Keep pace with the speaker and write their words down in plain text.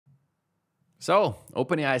So,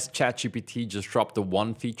 OpenAI's ChatGPT just dropped the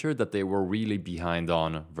one feature that they were really behind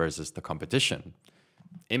on versus the competition.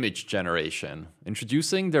 Image generation.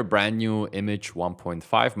 Introducing their brand new Image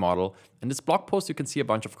 1.5 model. In this blog post, you can see a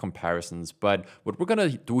bunch of comparisons, but what we're gonna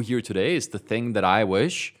do here today is the thing that I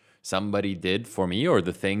wish somebody did for me, or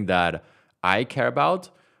the thing that I care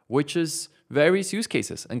about, which is various use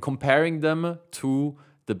cases and comparing them to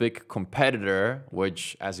the big competitor,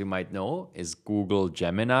 which, as you might know, is Google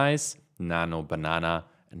Gemini's Nano Banana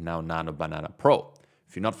and now Nano Banana Pro.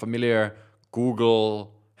 If you're not familiar,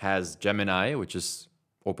 Google has Gemini, which is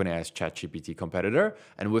OpenAI's ChatGPT competitor.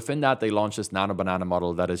 And within that, they launched this Nano Banana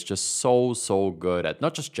model that is just so good at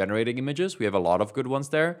not just generating images, we have a lot of good ones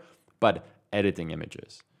there, but editing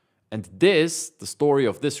images. And this, the story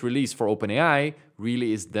of this release for OpenAI,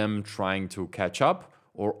 really is them trying to catch up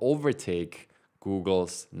or overtake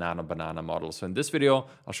Google's Nano Banana model. So in this video,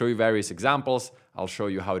 I'll show you various examples. I'll show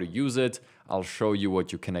you how to use it. I'll show you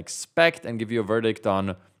what you can expect and give you a verdict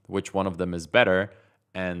on which one of them is better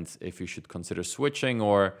and if you should consider switching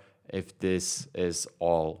or if this is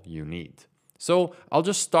all you need. So I'll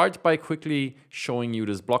just start by quickly showing you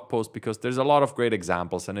this blog post because there's a lot of great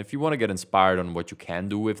examples. And if you want to get inspired on what you can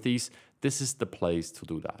do with these, this is the place to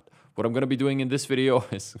do that. What I'm going to be doing in this video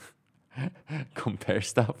is compare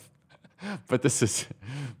stuff. But this is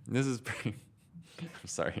pretty, I'm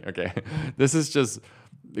sorry, okay. This is just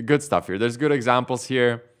the good stuff here. There's good examples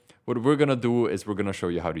here. What we're gonna do is we're gonna show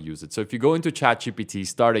you how to use it. So if you go into ChatGPT,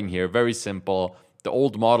 starting here, very simple. The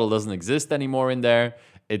old model doesn't exist anymore in there.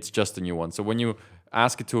 It's just a new one. So when you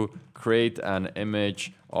ask it to create an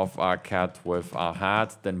image of a cat with a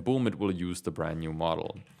hat, then boom, it will use the brand new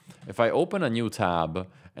model. If I open a new tab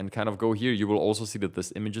and kind of go here, you will also see that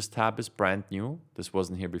this images tab is brand new. This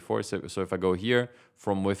wasn't here before. So if I go here,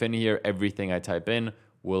 from within here, everything I type in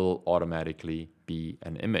will automatically be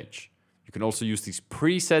an image. You can also use these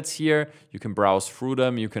presets here. You can browse through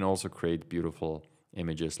them. You can also create beautiful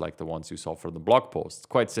images like the ones you saw for the blog post. It's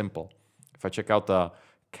quite simple. If I check out the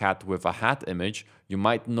cat with a hat image, you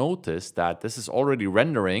might notice that this is already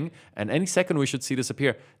rendering, and any second we should see this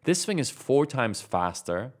appear. This thing is 4 times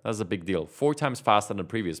faster. That's a big deal. 4 times faster than the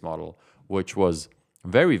previous model, which was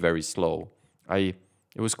very slow. It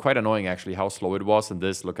was quite annoying actually how slow it was, and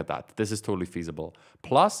this, look at that. This is totally feasible.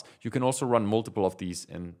 Plus, you can also run multiple of these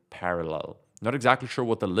in parallel. Not exactly sure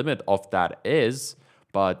what the limit of that is,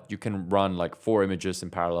 but you can run like 4 images in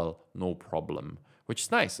parallel, no problem, which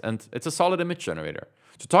is nice. And it's a solid image generator.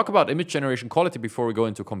 To talk about image generation quality before we go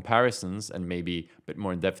into comparisons and maybe a bit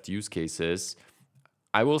more in-depth use cases,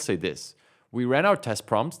 I will say this. We ran our test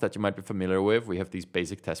prompts that you might be familiar with. We have these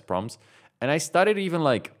basic test prompts. And I started even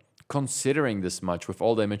like considering this much with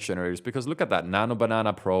all the image generators because look at that. Nano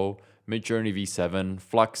Banana Pro, Midjourney V7,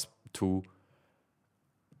 Flux 2.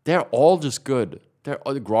 They're all just good. They're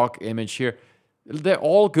all the Grok image here. They're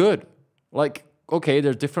all good. Like, okay,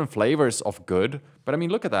 there's different flavors of good. But I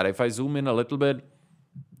mean, look at that. If I zoom in a little bit,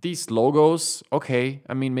 these logos, okay,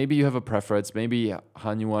 I mean, maybe you have a preference. Maybe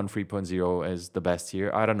Hanyuan 3.0 is the best here.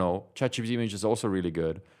 I don't know. ChatGPT Image is also really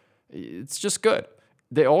good. It's just good.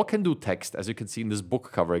 They all can do text, as you can see in this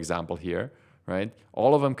book cover example here, right?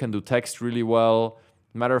 All of them can do text really well.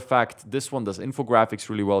 Matter of fact, this one does infographics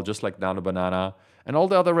really well, just like Nano Banana. And all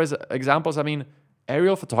the other examples, I mean,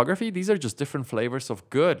 aerial photography, these are just different flavors of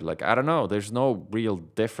good. Like, I don't know. There's no real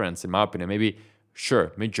difference in my opinion. Maybe,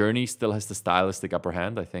 sure, Midjourney still has the stylistic upper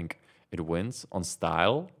hand. I think it wins on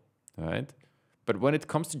style, right? But when it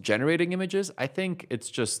comes to generating images, I think it's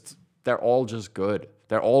just, they're all just good.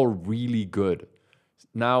 They're all really good.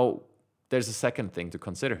 Now, there's a second thing to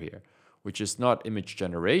consider here, which is not image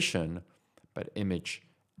generation, but image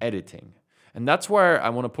editing. And that's where I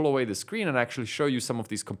want to pull away the screen and actually show you some of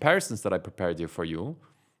these comparisons that I prepared here for you.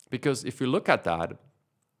 Because if you look at that,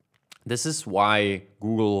 this is why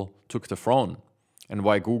Google took the throne and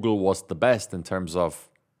why Google was the best in terms of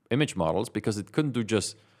image models, because it couldn't do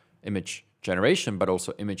just image generation, but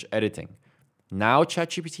also image editing. Now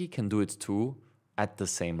ChatGPT can do it too at the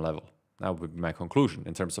same level. That would be my conclusion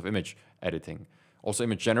in terms of image editing. Also,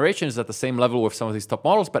 image generation is at the same level with some of these top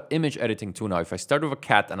models, but image editing too. Now, if I start with a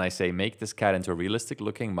cat and I say, make this cat into a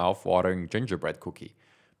realistic-looking, mouth-watering gingerbread cookie.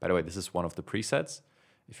 By the way, this is one of the presets.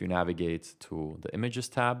 If you navigate to the Images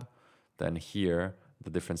tab, then here,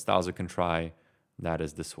 the different styles you can try, that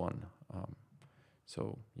is this one.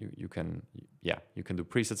 So you can do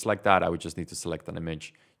presets like that. I would just need to select an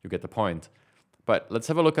image. You get the point. But let's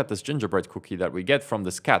have a look at this gingerbread cookie that we get from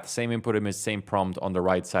this cat. Same input image, same prompt on the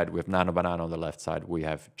right side. We have Nano Banana on the left side. We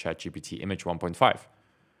have ChatGPT Image 1.5.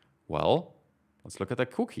 Well, let's look at that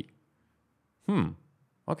cookie.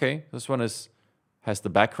 Okay, this one is has the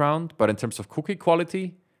background, but in terms of cookie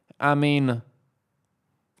quality, I mean,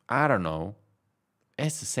 I don't know.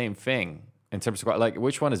 It's the same thing in terms of like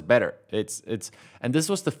which one is better. And this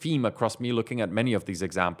was the theme across me looking at many of these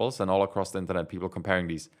examples and all across the internet, people comparing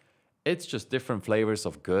these. It's just different flavors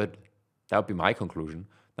of good. That would be my conclusion.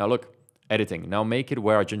 Now look, editing. Now make it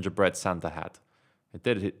wear a gingerbread Santa hat. It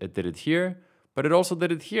did it here, but it also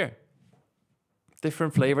did it here.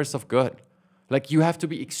 Different flavors of good. Like you have to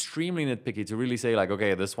be extremely nitpicky to really say like,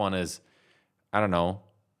 okay, this one is, I don't know,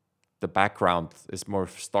 the background is more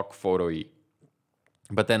stock photo-y.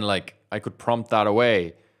 But then like I could prompt that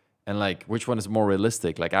away and like which one is more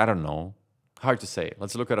realistic? Like, I don't know. Hard to say.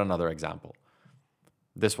 Let's look at another example.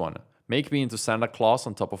 This one. Make me into Santa Claus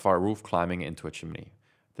on top of our roof climbing into a chimney.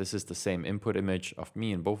 This is the same input image of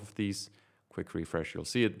me in both of these. Quick refresh, you'll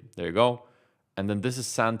see it. There you go. And then this is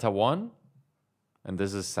Santa 1 and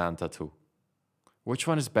this is Santa 2. Which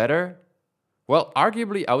one is better? Well,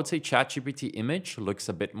 arguably, I would say ChatGPT image looks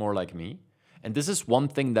a bit more like me. And this is one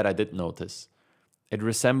thing that I did notice. It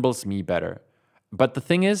resembles me better. But the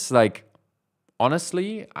thing is, like,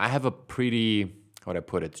 honestly, I have a pretty, how would I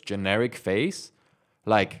put it, generic face.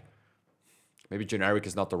 Like, maybe generic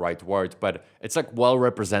is not the right word, but it's like well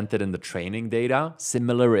represented in the training data,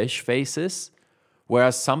 similar-ish faces.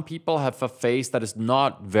 Whereas some people have a face that is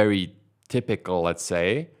not very typical, let's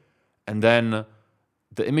say. And then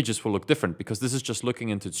the images will look different because this is just looking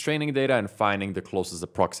into its training data and finding the closest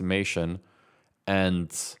approximation. And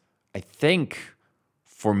I think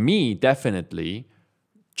for me, definitely,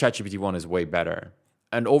 ChatGPT 1 is way better.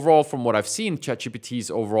 And overall, from what I've seen, ChatGPT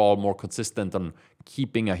is overall more consistent on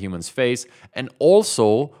keeping a human's face. And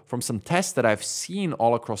also, from some tests that I've seen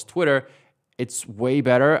all across Twitter, it's way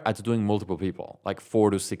better at doing multiple people, like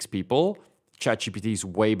 4 to 6 people. ChatGPT is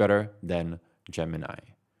way better than Gemini.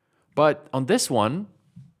 But on this one,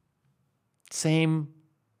 same.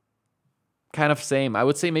 I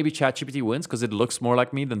would say maybe ChatGPT wins because it looks more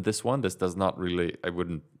like me than this one. This does not really, I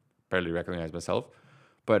wouldn't barely recognize myself.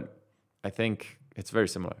 But I think it's very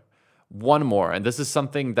similar. One more, and this is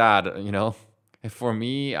something that, you know, for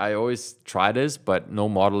me, I always try this, but no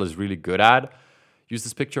model is really good at. Use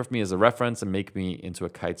this picture of me as a reference and make me into a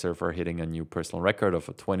kite surfer hitting a new personal record of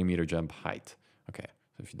a 20-meter jump height. Okay,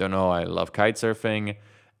 so if you don't know, I love kite surfing,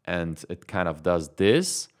 and it kind of does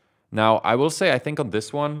this. Now, I will say, I think on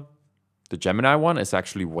this one, the Gemini one is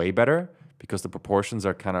actually way better because the proportions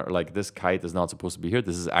are kind of like this kite is not supposed to be here.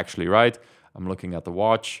 This is actually right. I'm looking at the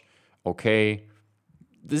watch. Okay.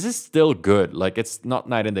 This is still good. Like it's not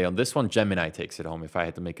night and day. On this one, Gemini takes it home if I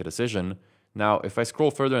had to make a decision. Now, if I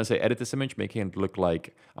scroll further and say edit this image, making it look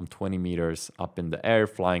like I'm 20 meters up in the air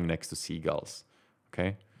flying next to seagulls.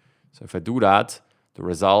 Okay. So if I do that, the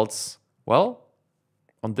results, well,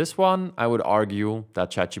 on this one, I would argue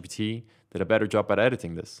that ChatGPT did a better job at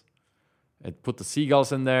editing this. It put the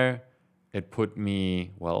seagulls in there. It put me,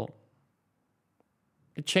 well,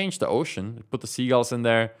 it changed the ocean. It put the seagulls in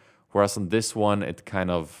there. Whereas on this one, it kind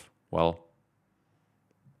of, well,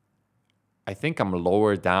 I think I'm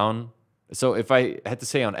lower down. So if I had to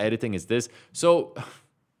say on editing is this. So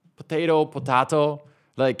potato,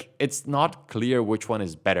 like it's not clear which one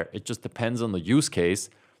is better. It just depends on the use case.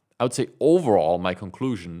 I would say overall, my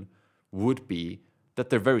conclusion would be that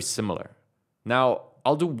they're very similar. Now,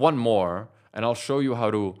 I'll do one more, and I'll show you how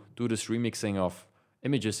to do this remixing of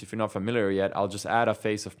images. If you're not familiar yet, I'll just add a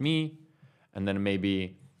face of me, and then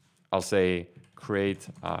maybe I'll say create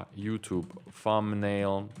a YouTube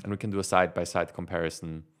thumbnail, and we can do a side-by-side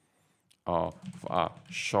comparison of a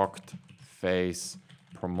shocked face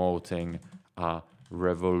promoting a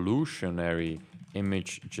revolutionary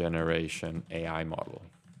image generation AI model.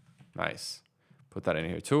 Nice. Put that in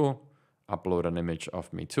here too. Upload an image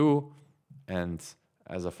of me too. And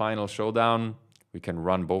as a final showdown, we can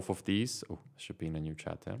run both of these. Oh, should be in a new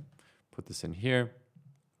chat there. Put this in here.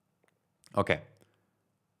 Okay.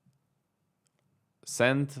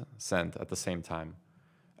 Send at the same time.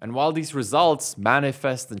 And while these results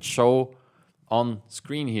manifest and show on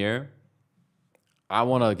screen here, I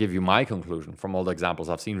want to give you my conclusion from all the examples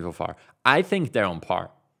I've seen so far. I think they're on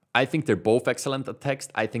par. I think they're both excellent at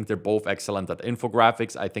text. I think they're both excellent at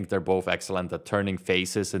infographics. I think they're both excellent at turning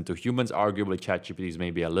faces into humans. Arguably, ChatGPT is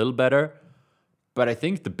maybe a little better. But I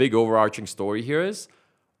think the big overarching story here is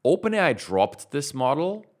OpenAI dropped this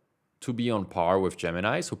model to be on par with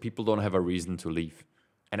Gemini, so people don't have a reason to leave.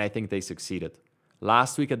 And I think they succeeded.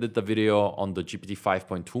 Last week, I did the video on the GPT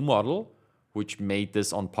 5.2 model, which made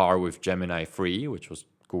this on par with Gemini 3, which was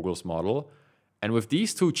Google's model. And with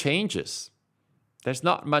these two changes, there's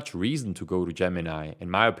not much reason to go to Gemini, in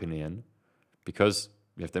my opinion, because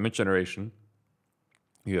you have the image generation,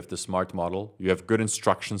 you have the smart model, you have good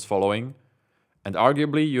instructions following, and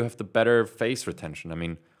arguably you have the better face retention. I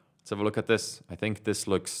mean, let's have a look at this. I think this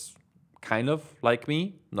looks kind of like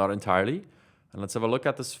me, not entirely. And let's have a look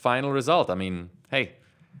at this final result. I mean, hey,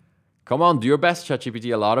 come on, do your best,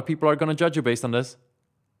 ChatGPT. A lot of people are going to judge you based on this.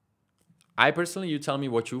 I personally, you tell me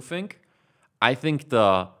what you think. I think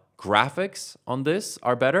the graphics on this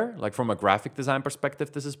are better. Like from a graphic design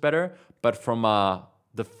perspective, this is better. But from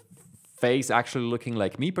the face actually looking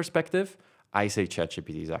like me perspective, I say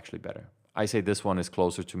ChatGPT is actually better. I say this one is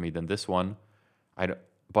closer to me than this one.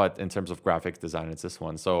 But in terms of graphics design, it's this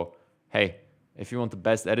one. So, hey, if you want the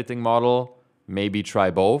best editing model, maybe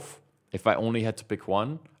try both. If I only had to pick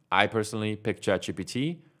one, I personally pick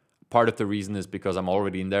ChatGPT. Part of the reason is because I'm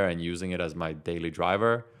already in there and using it as my daily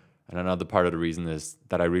driver. And another part of the reason is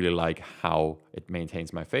that I really like how it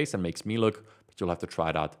maintains my face and makes me look, but you'll have to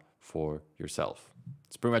try it out for yourself.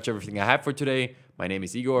 That's pretty much everything I have for today. My name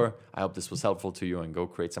is Igor. I hope this was helpful to you and go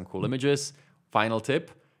create some cool images. Final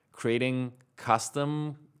tip, creating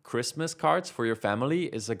custom Christmas cards for your family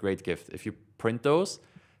is a great gift. If you print those,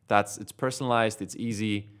 it's personalized, it's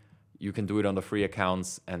easy. You can do it on the free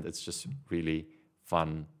accounts and it's just really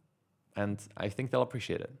fun. And I think they'll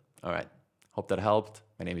appreciate it. All right. Hope that helped.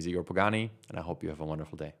 My name is Igor Pogani and I hope you have a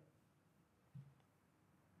wonderful day.